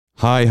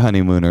Hi,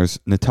 honeymooners.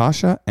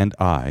 Natasha and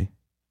I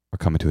are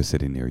coming to a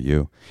city near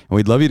you, and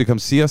we'd love you to come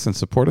see us and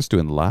support us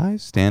doing live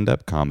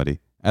stand-up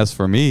comedy. As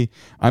for me,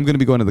 I'm going to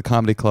be going to the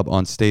Comedy Club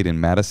on State in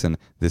Madison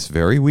this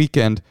very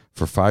weekend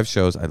for 5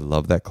 shows. I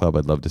love that club.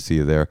 I'd love to see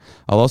you there.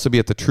 I'll also be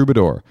at the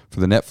Troubadour for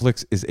the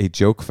Netflix is a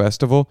Joke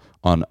Festival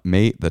on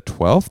May the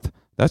 12th.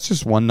 That's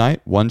just one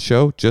night, one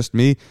show, just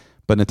me.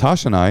 But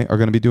Natasha and I are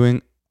going to be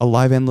doing a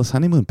live Endless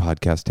Honeymoon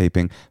podcast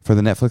taping for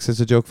the Netflix is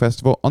a Joke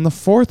Festival on the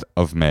 4th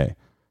of May.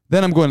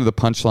 Then I'm going to the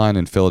Punchline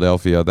in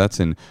Philadelphia. That's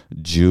in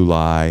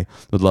July.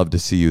 Would love to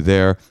see you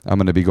there. I'm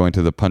going to be going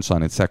to the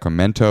Punchline in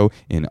Sacramento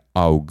in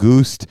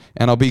August.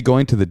 And I'll be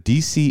going to the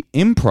DC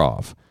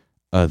Improv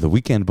the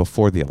weekend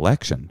before the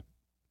election,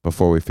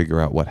 before we figure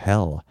out what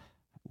hell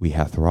we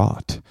hath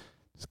wrought.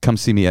 Come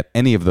see me at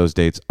any of those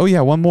dates. Oh,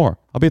 yeah, one more.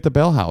 I'll be at the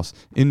Bell House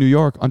in New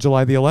York on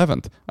July the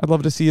 11th. I'd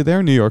love to see you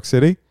there, New York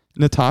City.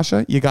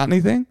 Natasha, you got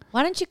anything?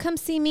 Why don't you come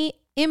see me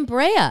in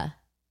Brea?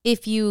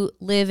 If you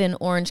live in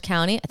Orange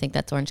County, I think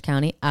that's Orange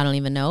County. I don't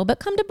even know, but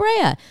come to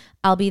Brea.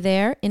 I'll be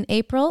there in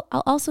April.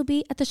 I'll also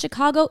be at the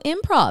Chicago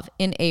Improv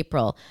in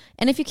April.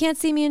 And if you can't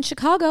see me in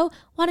Chicago,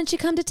 why don't you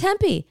come to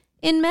Tempe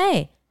in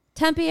May?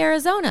 Tempe,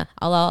 Arizona.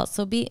 I'll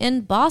also be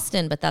in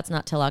Boston, but that's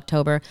not till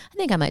October. I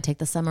think I might take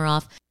the summer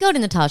off. Go to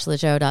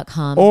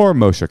NatashaLeggero.com or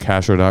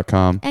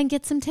MosheKasher.com and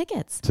get some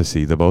tickets to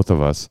see the both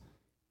of us.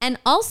 And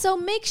also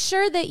make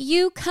sure that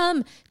you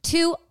come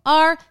to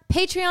our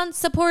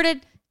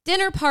Patreon-supported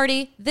dinner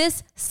party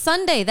this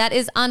Sunday. That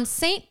is on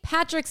St.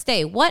 Patrick's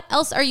Day. What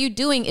else are you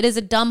doing? It is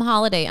a dumb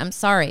holiday. I'm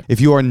sorry.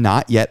 If you are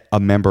not yet a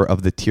member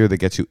of the tier that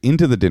gets you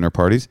into the dinner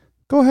parties,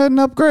 go ahead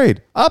and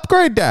upgrade.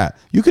 Upgrade that.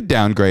 You could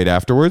downgrade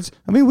afterwards.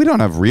 I mean, we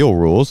don't have real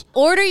rules.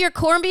 Order your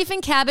corned beef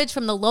and cabbage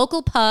from the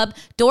local pub.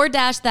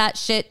 DoorDash that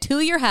shit to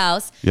your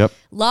house. Yep.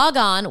 Log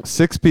on.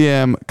 6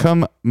 p.m.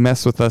 Come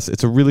mess with us.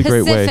 It's a really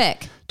great way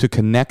to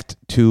connect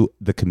to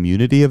the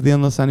community of the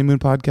Endless Honeymoon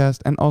podcast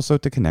and also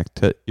to connect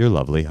to your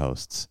lovely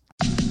hosts.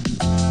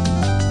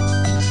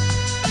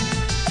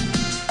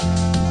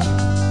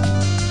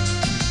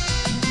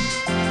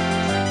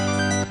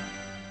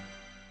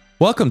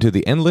 Welcome to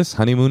the Endless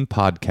Honeymoon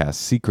podcast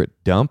secret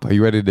dump. Are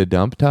you ready to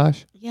dump,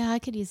 Tosh? Yeah, I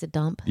could use a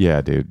dump. Yeah,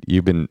 dude.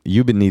 You've been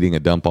needing a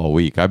dump all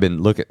week. I've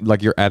been looking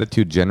like your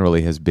attitude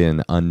generally has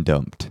been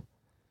undumped.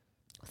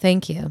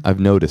 Thank you.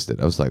 I've noticed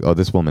it. I was like, oh,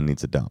 this woman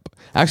needs a dump.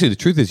 Actually, the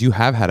truth is you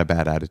have had a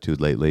bad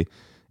attitude lately,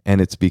 and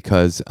it's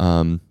because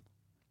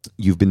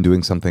you've been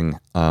doing something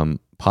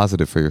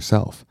positive for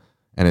yourself,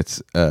 and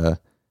it's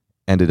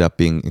ended up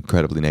being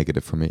incredibly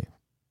negative for me.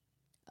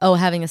 Oh,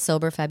 having a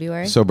sober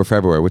February? Sober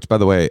February, which, by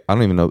the way, I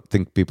don't even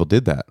think people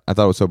did that. I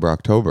thought it was Sober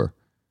October.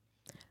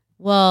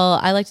 Well,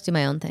 I like to do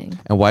my own thing.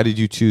 And why did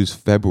you choose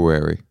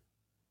February?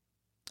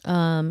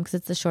 Because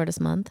it's the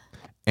shortest month.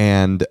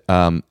 And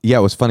yeah,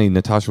 it was funny.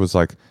 Natasha was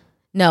like,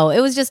 no, it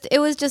was just,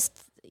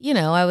 you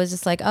know, I was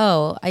just like,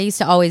 oh, I used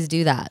to always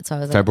do that. So I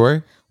was like,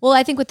 February? Well,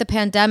 I think with the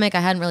pandemic, I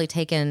hadn't really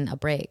taken a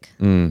break.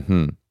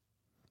 Mm-hmm.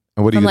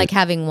 And what from like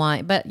having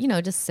wine, but you know,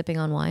 just sipping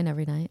on wine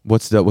every night.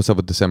 What's up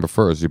with December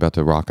 1st? You about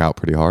to rock out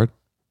pretty hard?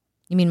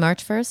 You mean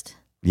March 1st?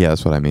 Yeah,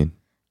 that's what I mean.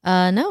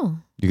 No.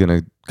 You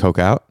gonna coke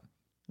out?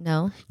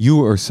 No.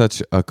 You are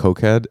such a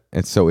cokehead.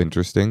 It's so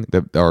interesting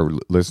that our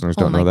listeners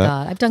don't know that. Oh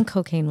my God. I've done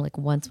cocaine like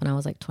once when I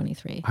was like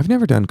 23. I've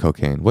never done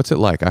cocaine. What's it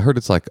like? I heard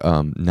it's like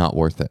not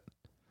worth it.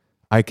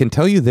 I can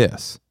tell you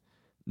this.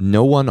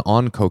 No one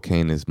on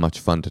cocaine is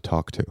much fun to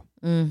talk to.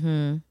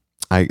 Mm-hmm.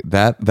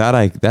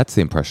 That's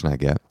the impression I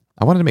get.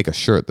 I wanted to make a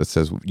shirt that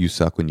says you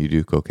suck when you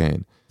do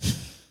cocaine.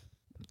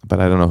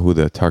 But I don't know who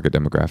the target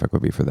demographic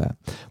would be for that.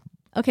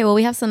 Okay, well,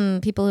 we have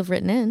some people who've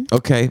written in.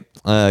 Okay.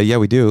 Yeah,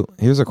 we do.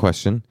 Here's a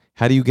question.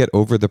 How do you get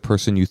over the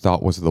person you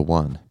thought was the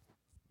one?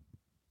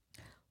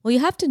 Well, you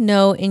have to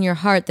know in your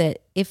heart that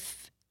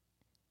if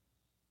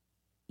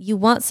you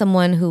want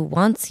someone who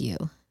wants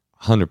you.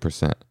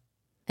 100%.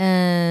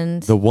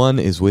 And the one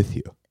is with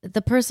you.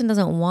 The person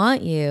doesn't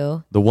want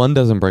you. The one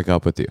doesn't break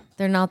up with you.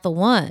 They're not the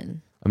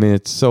one. I mean,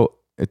 it's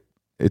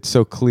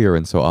so clear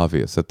and so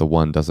obvious that the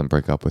one doesn't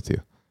break up with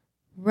you.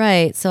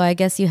 Right. So I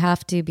guess you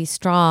have to be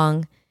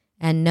strong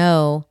and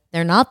know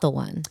they're not the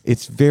one.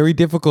 It's very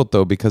difficult,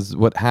 though, because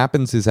what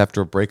happens is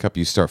after a breakup,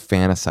 you start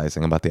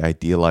fantasizing about the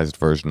idealized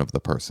version of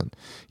the person.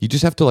 You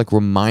just have to like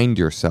remind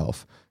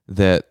yourself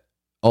that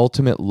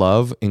ultimate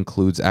love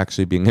includes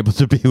actually being able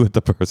to be with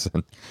the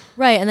person.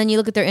 Right. And then you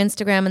look at their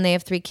Instagram and they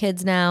have 3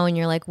 kids now and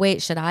you're like,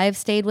 wait, should I have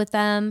stayed with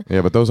them?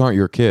 Yeah, but those aren't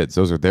your kids.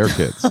 Those are their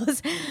kids.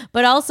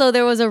 But also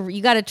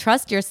you got to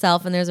trust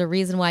yourself, and there's a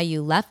reason why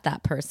you left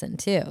that person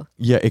too.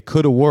 Yeah, it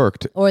could have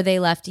worked. Or they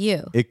left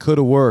you. It could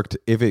have worked.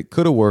 If it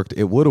could have worked,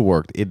 it would have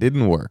worked. It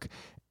didn't work.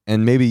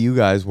 And maybe you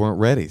guys weren't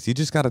ready. So you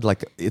just got to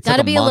it's got to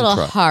like be a little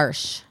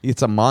harsh.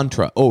 It's a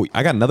mantra. Oh,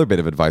 I got another bit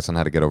of advice on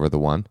how to get over the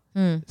one.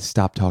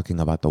 Stop talking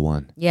about the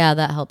one. Yeah,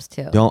 that helps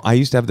too. I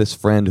used to have this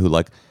friend who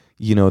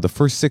the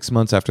first 6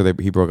 months after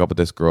he broke up with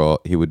this girl,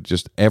 he would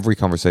just, every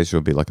conversation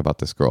would be like about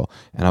this girl.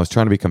 And I was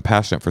trying to be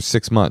compassionate for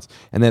 6 months.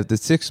 And then at the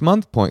 6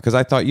 month point, because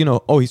I thought,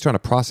 he's trying to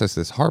process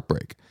this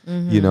heartbreak.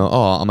 You know,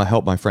 oh, I'm going to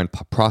help my friend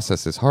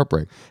process his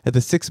heartbreak. At the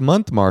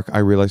 6-month mark, I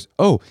realized,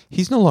 oh,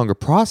 he's no longer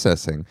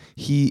processing.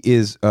 He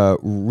is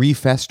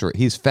refestering.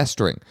 He's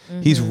festering.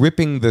 He's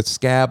ripping the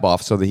scab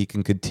off so that he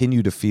can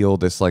continue to feel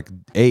this like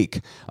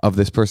ache of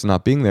this person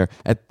not being there.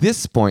 At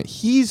this point,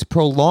 he's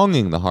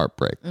prolonging the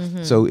heartbreak.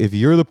 So if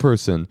you're the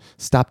person,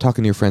 stop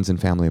talking to your friends and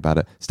family about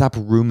it. Stop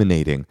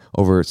ruminating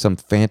over some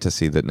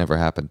fantasy that never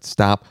happened.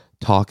 Stop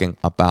talking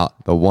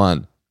about the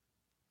one.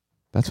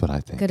 That's what I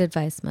think. Good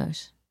advice,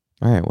 Moshe.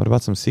 All right, what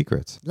about some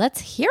secrets? Let's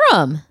hear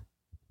them.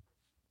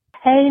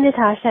 Hey,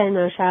 Natasha and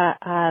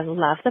Moshe.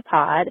 Love the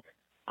pod.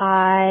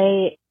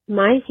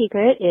 My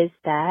secret is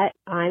that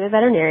I'm a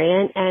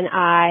veterinarian and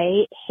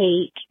I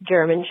hate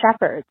German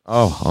Shepherds.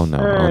 Oh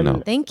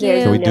no. Thank you.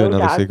 There's Can we do no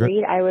another dog secret?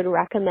 breed I would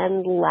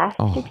recommend less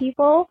Oh. to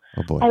people.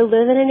 Oh boy. I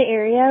live in an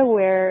area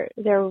where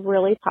they're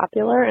really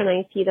popular and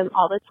I see them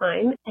all the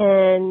time.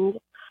 And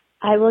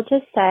I will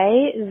just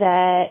say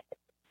that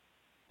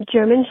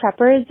German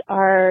Shepherds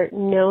are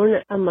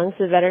known amongst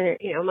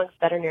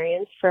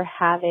veterinarians for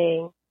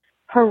having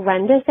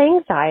horrendous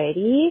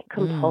anxiety,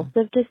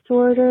 compulsive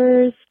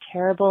disorders,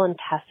 terrible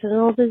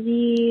intestinal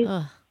disease,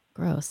 Ugh,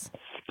 gross.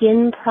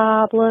 skin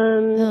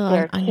problems, Ugh,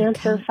 they're on your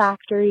cancer couch.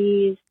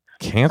 factories.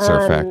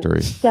 Cancer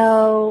factory.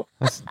 So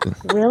That's,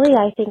 really,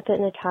 I think that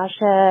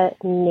Natasha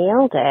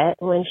nailed it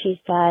when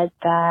she said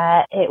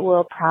that it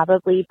will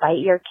probably bite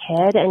your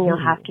kid and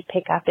you'll have to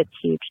pick up its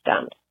huge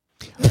dumps.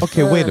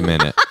 okay, wait a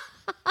minute.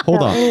 Hold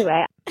So on.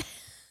 anyway,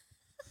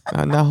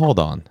 Now hold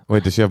on.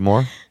 Wait, does she have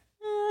more?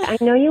 I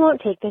know you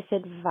won't take this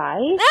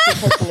advice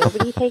because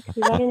nobody takes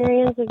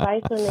veterinarians'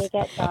 advice when they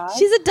get dogs.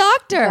 She's a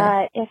doctor.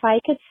 But if I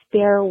could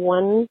spare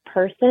one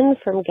person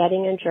from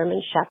getting a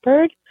German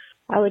Shepherd,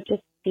 I would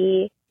just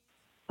be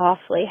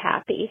awfully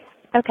happy.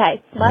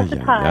 Okay, love the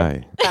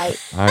pod. Bye.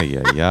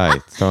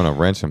 It's throwing a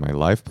wrench in my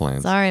life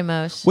plans. Sorry,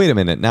 Moshe. Wait a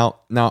minute. Now,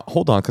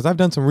 hold on, because I've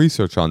done some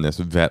research on this,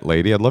 vet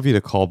lady. I'd love you to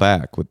call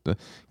back with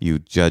you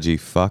judgy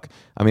fuck.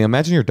 I mean,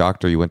 imagine your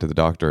doctor. You went to the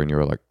doctor and you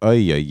were like,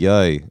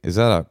 ay. Is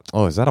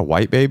that a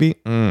white baby?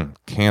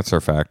 Cancer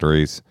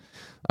factories.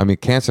 I mean,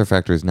 cancer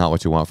factory is not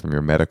what you want from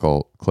your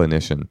medical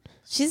clinician.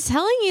 She's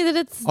telling you that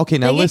it's Okay,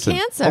 now they get listen.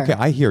 cancer. Okay,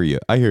 I hear you,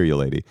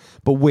 lady.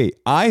 But wait,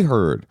 I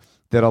heard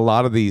that a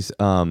lot of these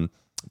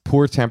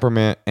poor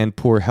temperament and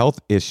poor health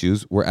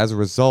issues were as a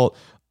result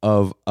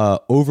of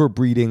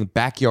overbreeding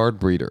backyard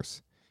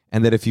breeders,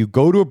 and that if you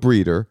go to a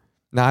breeder,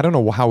 now I don't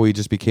know how we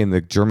just became the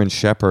German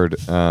Shepherd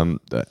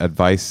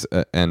advice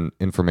and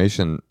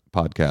information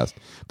podcast,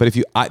 but if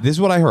this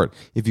is what I heard: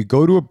 if you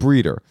go to a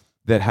breeder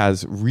that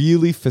has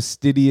really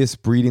fastidious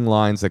breeding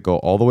lines that go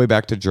all the way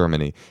back to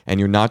Germany, and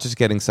you're not just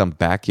getting some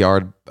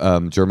backyard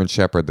German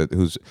Shepherd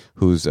whose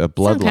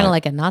bloodline. Sound kind of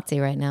like a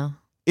Nazi right now.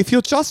 If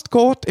you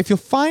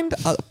find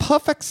a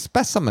perfect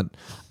specimen,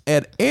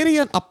 an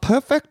Aryan, a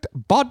perfect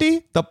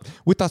body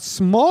with a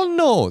small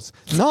nose,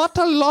 not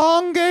a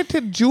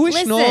elongated Jewish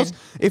Listen. nose,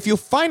 if you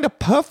find a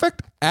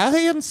perfect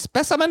Aryan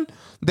specimen,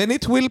 then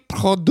it will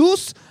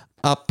produce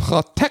a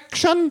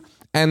protection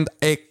and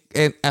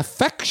an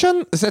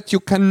affection that you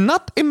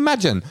cannot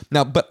imagine.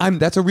 Now, but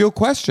that's a real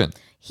question.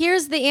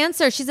 Here's the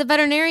answer. She's a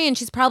veterinarian.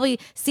 She's probably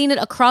seen it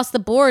across the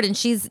board, and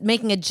she's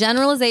making a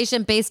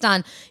generalization based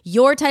on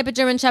your type of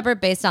German Shepherd,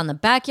 based on the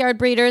backyard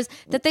breeders,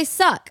 that they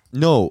suck.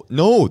 No.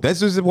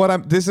 This is what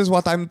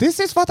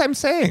I'm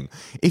saying.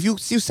 If you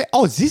say,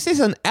 oh, this is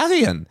an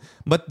Aryan,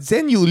 but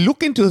then you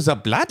look into the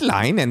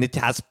bloodline and it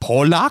has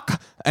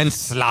Polak and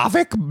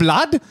Slavic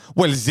blood.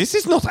 Well, this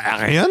is not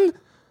Aryan.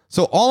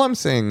 So all I'm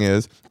saying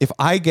is, if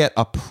I get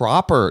a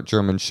proper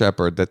German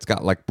Shepherd that's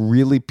got like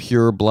really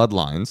pure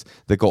bloodlines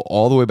that go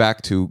all the way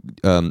back to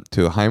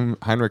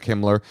Heinrich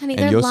Himmler Honey, and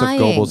they're Joseph lying.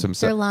 Goebbels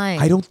himself, They're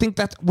lying. I don't think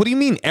that's. What do you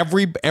mean?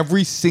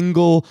 Every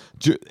single.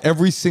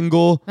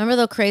 Remember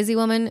the crazy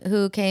woman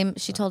who came?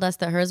 She told us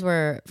that hers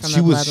were from a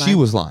bloodline. She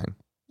was lying.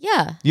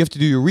 Yeah. You have to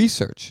do your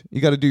research. You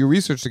got to do your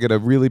research to get a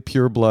really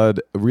pure blood,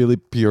 a really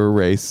pure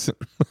race.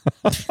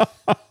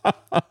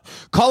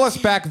 Call us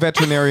back,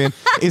 veterinarian.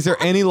 Is there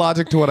any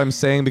logic to what I'm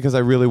saying? Because I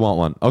really want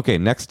one. Okay,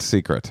 next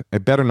secret.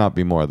 It better not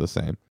be more of the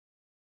same.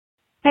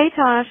 Hey,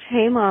 Tosh.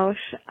 Hey, Moshe.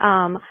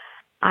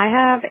 I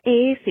have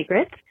a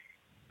secret.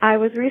 I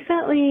was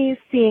recently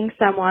seeing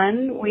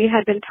someone. We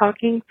had been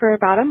talking for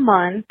about a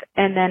month,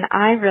 and then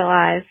I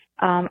realized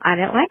I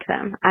didn't like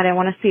them. I didn't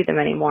want to see them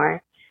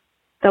anymore.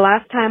 The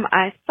last time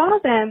I saw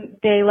them,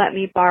 they let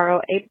me borrow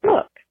a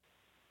book.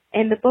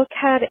 And the book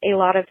had a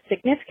lot of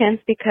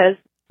significance because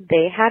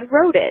they had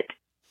wrote it.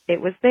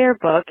 It was their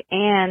book,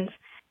 and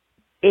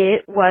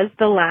it was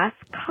the last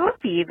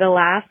copy, the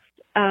last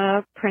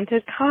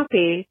printed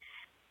copy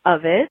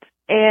of it.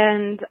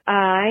 And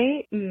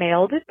I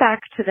mailed it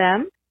back to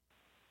them,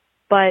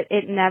 but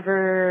it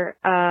never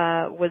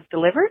was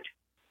delivered.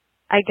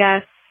 I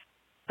guess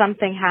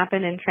something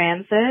happened in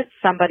transit.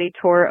 Somebody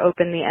tore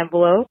open the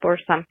envelope or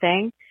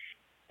something.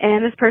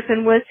 And this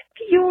person was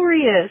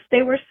furious.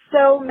 They were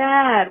so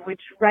mad,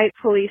 which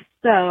rightfully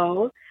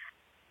so.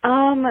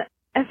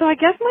 And so I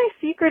guess my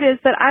secret is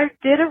that I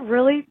did a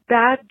really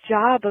bad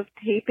job of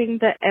taping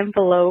the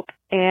envelope,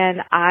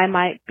 and I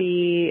might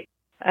be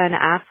an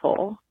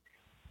asshole.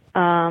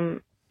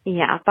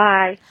 Yeah,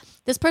 bye.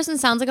 This person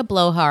sounds like a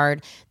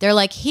blowhard. They're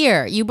like,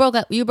 here, you broke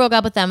up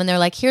with them, and they're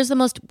like, here's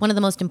one of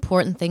the most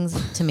important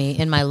things to me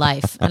in my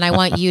life, and I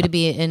want you to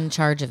be in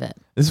charge of it.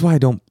 This is why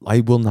I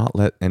will not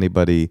let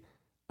anybody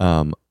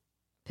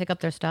pick up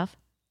their stuff.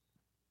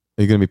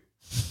 Are you going to be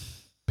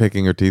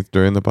picking your teeth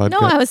during the podcast? No,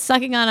 I was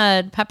sucking on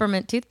a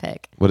peppermint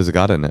toothpick. What has it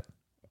got in it?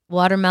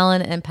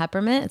 Watermelon and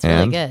peppermint. It's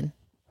really good.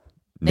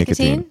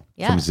 Nicotine?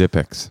 Yeah. From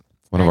Zippix,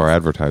 one of our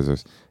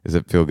advertisers. Does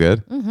it feel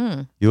good?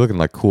 Mm-hmm. You're looking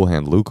like Cool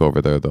Hand Luke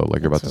over there, though,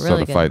 like you're about to start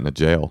really a fight in a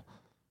jail.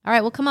 All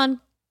right, well, come on.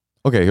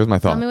 Okay, here's my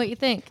thought. Tell me what you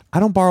think. I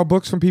don't borrow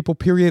books from people,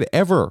 period,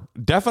 ever.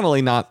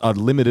 Definitely not a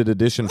limited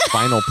edition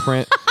final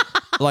print.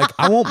 Like,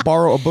 I won't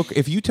borrow a book.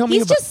 If you tell me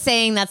He's just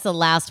saying that's the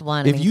last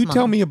one. If you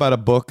tell me about a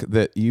book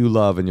that you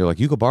love and you're like,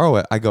 you could borrow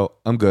it, I go,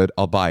 I'm good.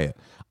 I'll buy it.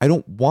 I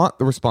don't want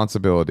the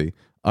responsibility.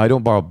 I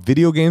don't borrow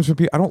video games from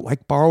people. I don't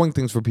like borrowing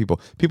things from people.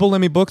 People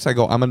lend me books. I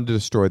go, I'm going to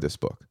destroy this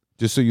book.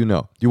 Just so you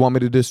know. Do you want me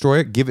to destroy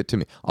it? Give it to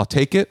me. I'll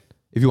take it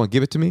if you want to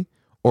give it to me,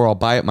 or I'll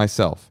buy it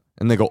myself.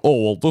 And they go,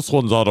 oh, well, this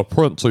one's out of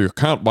print, so you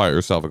can't buy it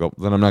yourself. I go,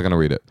 then I'm not going to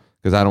read it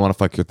because I don't want to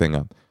fuck your thing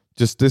up.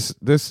 Just this,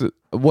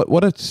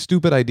 what a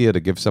stupid idea to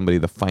give somebody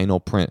the final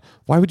print.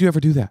 Why would you ever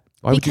do that?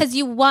 Because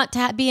you want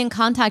to be in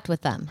contact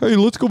with them. Hey,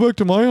 let's go back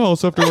to my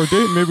house after our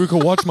date and maybe we can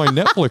watch my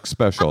Netflix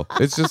special.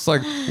 It's just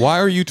like, why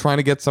are you trying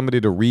to get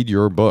somebody to read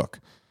your book?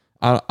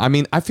 I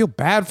mean, I feel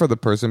bad for the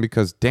person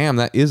because, damn,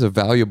 that is a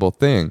valuable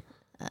thing.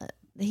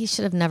 He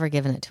should have never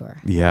given it to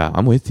her. Yeah,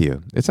 I'm with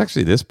you. It's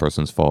actually this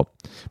person's fault.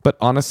 But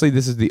honestly,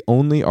 this is the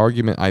only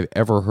argument I've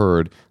ever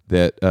heard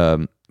that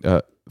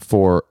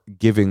for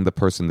giving the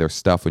person their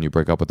stuff when you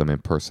break up with them in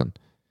person.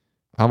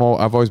 I've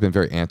always been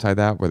very anti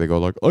that, where they go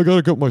like, I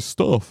gotta get my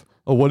stuff.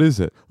 Oh, what is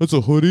it? It's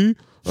a hoodie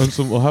and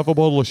half a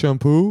bottle of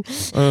shampoo.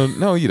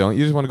 No, you don't.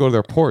 You just want to go to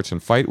their porch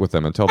and fight with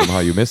them and tell them how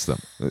you miss them.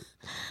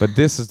 But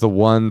this is the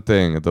one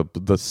thing,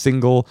 the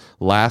single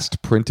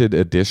last printed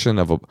edition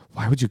of a.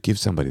 Why would you give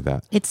somebody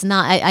that? It's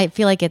not. I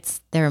feel like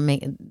it's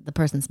the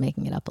person's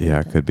making it up. A little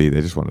bit. It could be.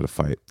 They just wanted to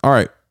fight. All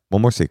right,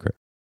 one more secret.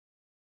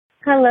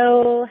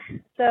 Hello.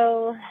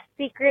 So,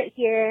 secret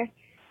here.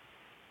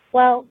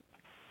 Well,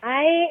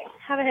 I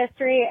have a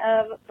history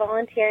of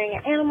volunteering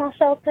at animal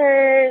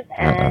shelters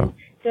and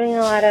doing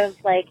a lot of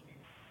like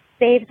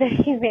Save the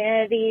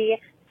Humanity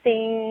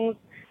things.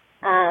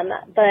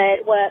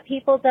 But what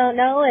people don't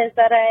know is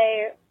that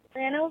I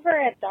ran over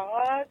a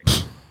dog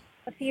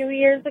a few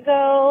years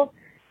ago,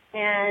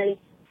 and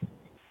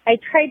I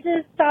tried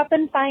to stop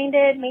and find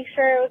it, make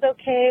sure it was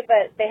okay,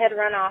 but they had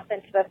run off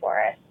into the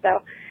forest. So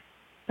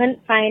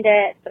couldn't find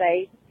it, but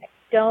I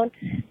don't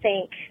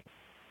think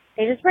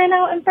they just ran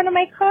out in front of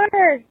my car,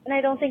 and I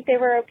don't think they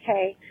were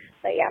okay.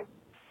 But yeah,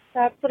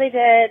 that's what I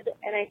did,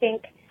 and I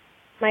think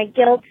my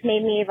guilt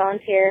made me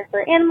volunteer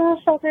for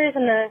animal shelters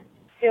and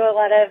do a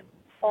lot of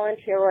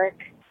volunteer work.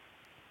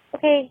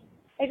 Okay,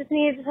 I just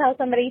needed to tell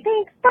somebody,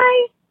 thanks,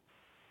 bye.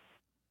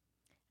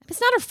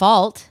 It's not her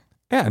fault.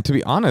 Yeah, and to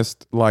be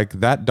honest, like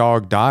that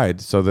dog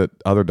died so that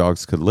other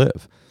dogs could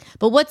live.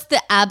 But what's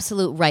the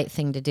absolute right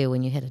thing to do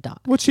when you hit a dog?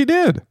 What she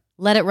did.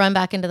 Let it run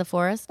back into the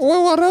forest?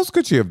 Well, what else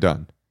could she have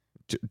done?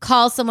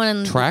 Call someone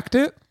and... Tracked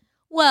it?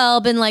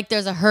 Well, been like,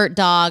 there's a hurt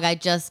dog. I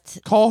just...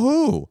 Call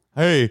who?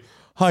 Hey,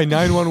 hi,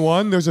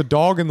 911. There's a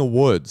dog in the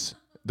woods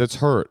that's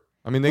hurt.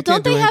 I mean, they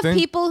can't do anything. Don't they have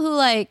people who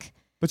like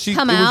but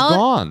come it out? Was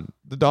gone.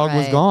 The dog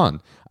was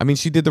gone. I mean,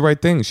 she did the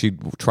right thing. She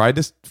tried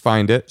to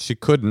find it. She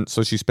couldn't,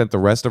 so she spent the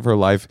rest of her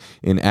life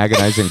in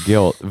agonizing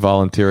guilt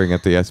volunteering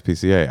at the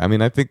SPCA. I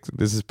mean, I think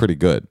this is pretty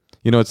good.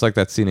 You know, it's like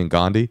that scene in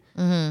Gandhi.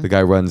 Mm-hmm. The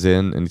guy runs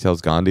in and he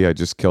tells Gandhi, I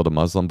just killed a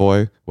Muslim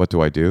boy. What do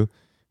I do?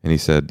 And he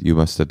said, you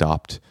must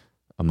adopt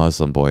a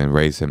Muslim boy and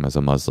raise him as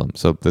a Muslim.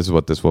 So this is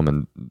what this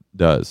woman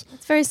does.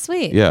 It's very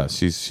sweet. Yeah,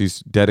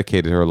 she's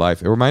dedicated her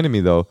life. It reminded me,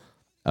 though,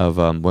 of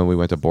when we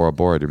went to Bora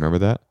Bora. Do you remember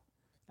that?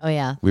 Oh,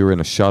 yeah. We were in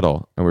a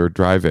shuttle and we were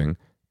driving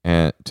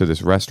to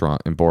this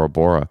restaurant in Bora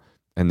Bora.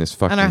 And this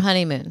fucking... On our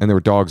honeymoon. And there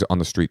were dogs on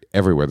the street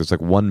everywhere. There's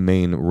like one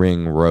main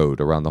ring road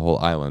around the whole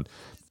island.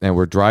 And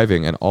we're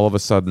driving, and all of a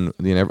sudden,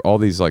 you know, all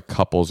these like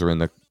couples are in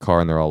the car,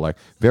 and they're all like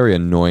very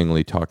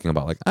annoyingly talking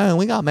about like, oh,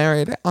 we got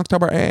married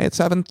October 8th,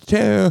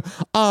 72.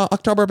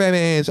 October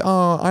babies.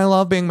 Oh, I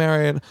love being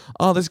married.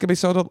 Oh, this is gonna be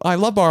so. I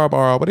love Bora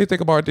Bora. What do you think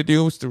about it? Did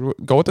you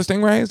go with the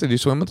stingrays? Did you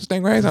swim with the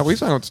stingrays? Have we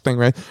swam with the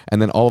stingrays?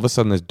 And then all of a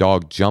sudden, this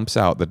dog jumps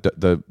out.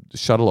 The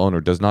shuttle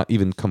owner does not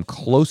even come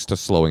close to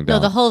slowing down. No,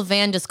 the whole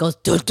van just goes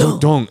dun, dun.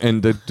 Dun,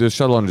 and the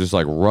shuttle owner just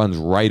like runs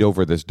right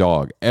over this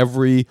dog.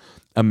 Every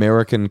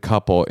American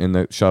couple in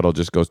the shuttle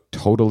just goes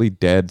totally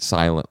dead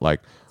silent,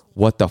 like,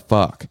 what the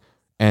fuck?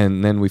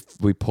 And then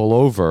we pull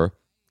over.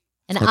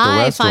 And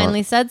I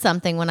finally said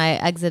something when I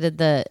exited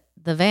the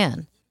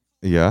van.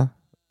 Yeah?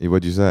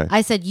 What'd you say?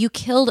 I said, you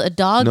killed a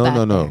dog back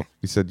there. No.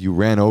 You said you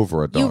ran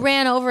over a dog. You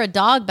ran over a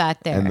dog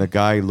back there. And the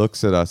guy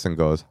looks at us and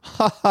goes,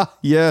 ha ha,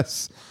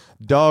 yes,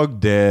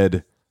 dog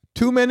dead.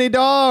 Too many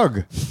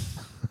dog.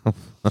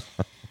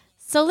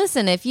 So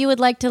listen, if you would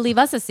like to leave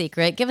us a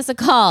secret, give us a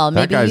call.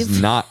 That Maybe guy's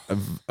not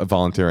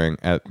volunteering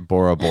at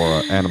Bora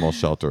Bora Animal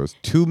Shelters.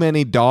 Too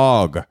many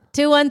dog.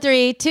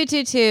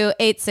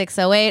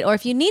 213-222-8608. Or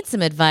if you need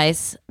some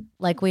advice,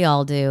 like we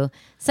all do,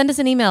 send us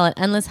an email at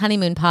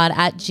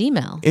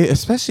endlesshoneymoonpod@gmail.com.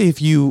 Especially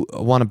if you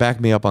want to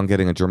back me up on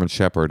getting a German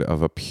Shepherd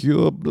of a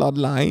pure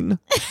bloodline.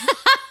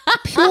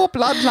 Pure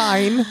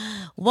bloodline.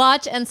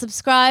 Watch and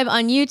subscribe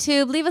on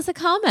YouTube. Leave us a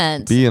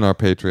comment. Be in our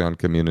Patreon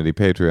community,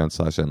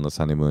 Patreon/Endless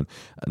Honeymoon.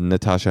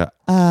 Natasha,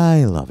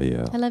 I love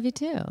you. I love you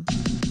too.